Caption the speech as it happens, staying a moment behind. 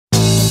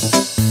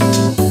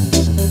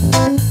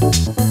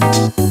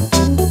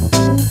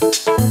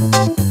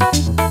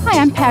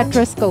Pat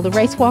Driscoll, the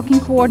race-walking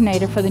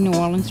coordinator for the New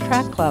Orleans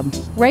Track Club.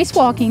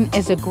 Race-walking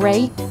is a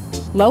great,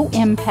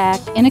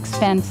 low-impact,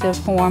 inexpensive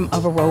form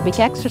of aerobic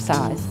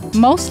exercise.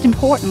 Most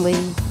importantly,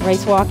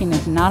 race-walking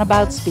is not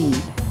about speed.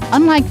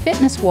 Unlike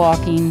fitness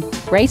walking,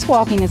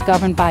 race-walking is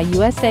governed by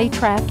USA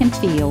Track and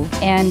Field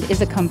and is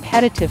a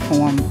competitive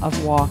form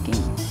of walking.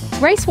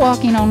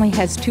 Race-walking only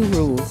has two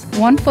rules.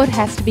 One foot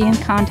has to be in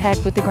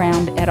contact with the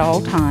ground at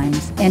all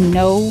times, and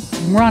no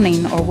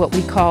running, or what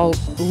we call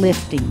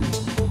lifting.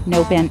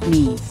 No bent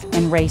knees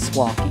in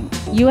race-walking.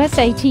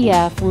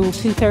 USATF Rule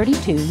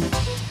 232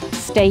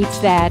 states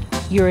that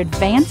your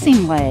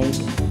advancing leg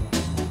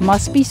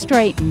must be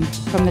straightened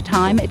from the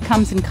time it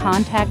comes in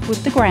contact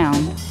with the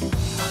ground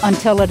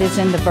until it is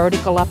in the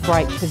vertical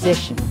upright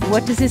position.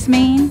 What does this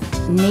mean?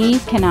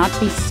 Knees cannot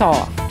be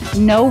soft.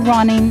 No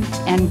running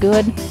and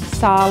good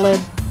solid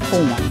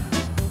form.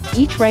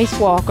 Each race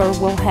walker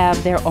will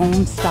have their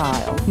own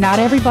style. Not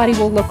everybody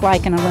will look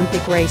like an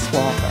Olympic race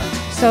walker.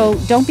 So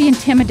don't be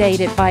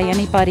intimidated by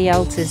anybody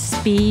else's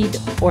speed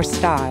or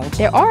style.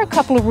 There are a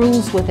couple of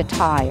rules with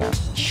attire.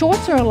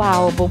 Shorts are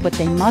allowable, but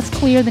they must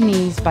clear the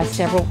knees by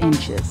several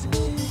inches.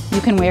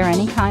 You can wear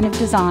any kind of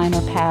design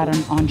or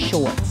pattern on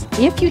shorts.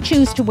 If you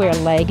choose to wear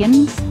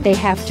leggings, they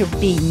have to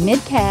be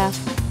mid-calf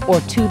or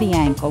to the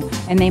ankle,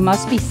 and they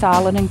must be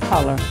solid in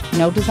color,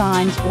 no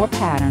designs or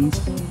patterns.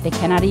 They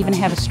cannot even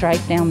have a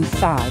stripe down the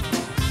side.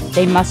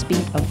 They must be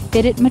of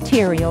fitted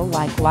material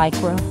like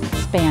lycra,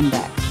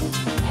 spandex.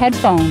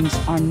 Headphones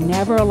are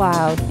never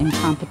allowed in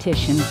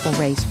competition for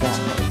race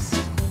walkers.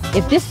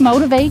 If this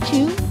motivates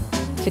you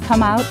to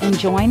come out and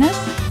join us,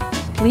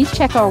 please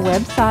check our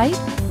website,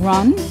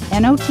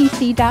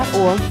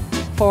 runnotc.org,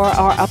 for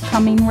our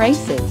upcoming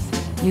races.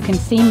 You can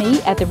see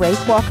me at the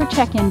Race Walker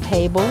check-in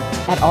table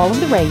at all of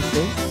the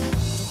races.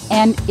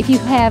 And if you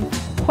have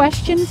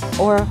questions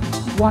or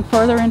want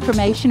further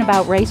information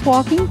about race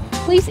walking,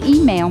 please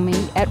email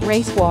me at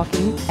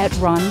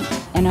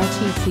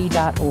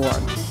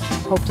racewalking@runnotc.org.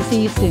 Hope to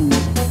see you soon.